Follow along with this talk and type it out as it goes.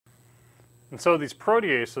And so these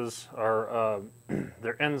proteases are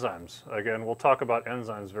they're enzymes. Again, we'll talk about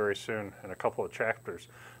enzymes very soon in a couple of chapters.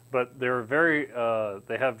 But they're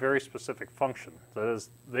they have very specific function. That is,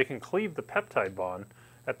 they can cleave the peptide bond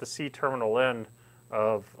at the C-terminal end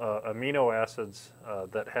of amino acids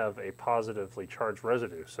that have a positively charged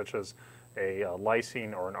residue, such as a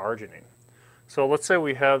lysine or an arginine. So let's say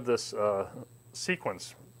we have this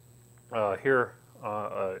sequence here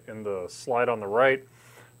in the slide on the right.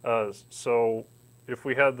 So if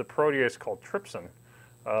we have the protease called trypsin,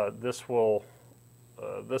 this will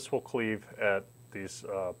cleave at these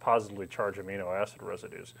positively charged amino acid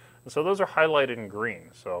residues. And so those are highlighted in green,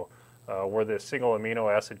 so where the single amino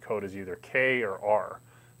acid code is either K or R.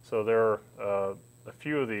 So there are a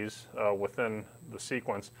few of these within the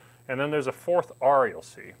sequence. And then there's a fourth R you'll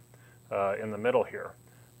see in the middle here.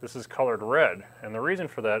 This is colored red, and the reason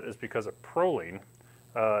for that is because a proline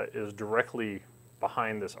is directly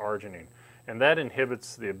behind this arginine, and that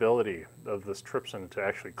inhibits the ability of this trypsin to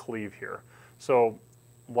actually cleave here. So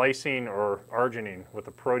lysine or arginine with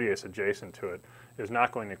a protease adjacent to it is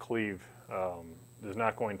not going to cleave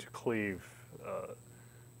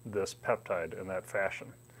this peptide in that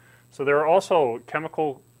fashion. So there are also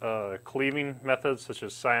chemical cleaving methods such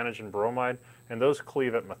as cyanogen bromide, and those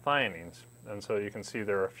cleave at methionines, and so you can see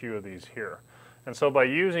there are a few of these here. And so by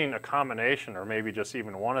using a combination, or maybe just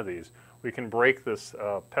even one of these, we can break this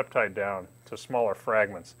peptide down to smaller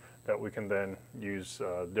fragments that we can then use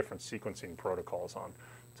different sequencing protocols on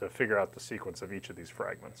to figure out the sequence of each of these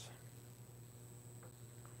fragments.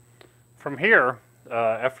 From here,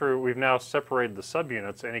 after we've now separated the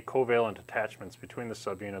subunits, any covalent attachments between the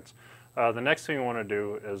subunits, the next thing we want to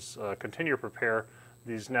do is continue to prepare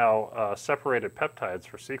these now separated peptides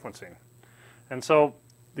for sequencing. And so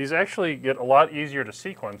these actually get a lot easier to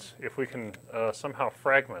sequence if we can somehow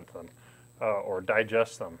fragment them or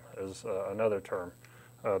digest them, is another term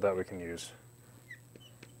that we can use,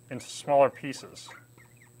 into smaller pieces.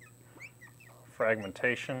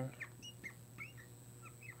 Fragmentation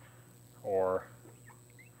or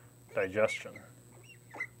digestion.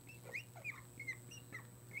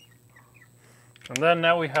 And then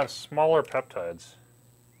now we have smaller peptides,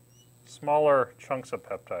 smaller chunks of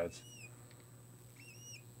peptides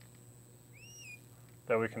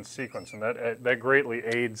that we can sequence, and that greatly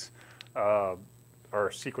aids our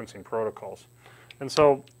sequencing protocols. And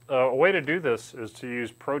so a way to do this is to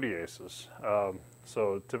use proteases.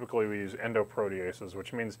 So typically we use endoproteases,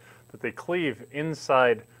 which means that they cleave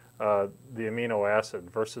inside the amino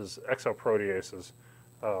acid versus exoproteases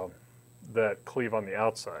that cleave on the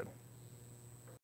outside.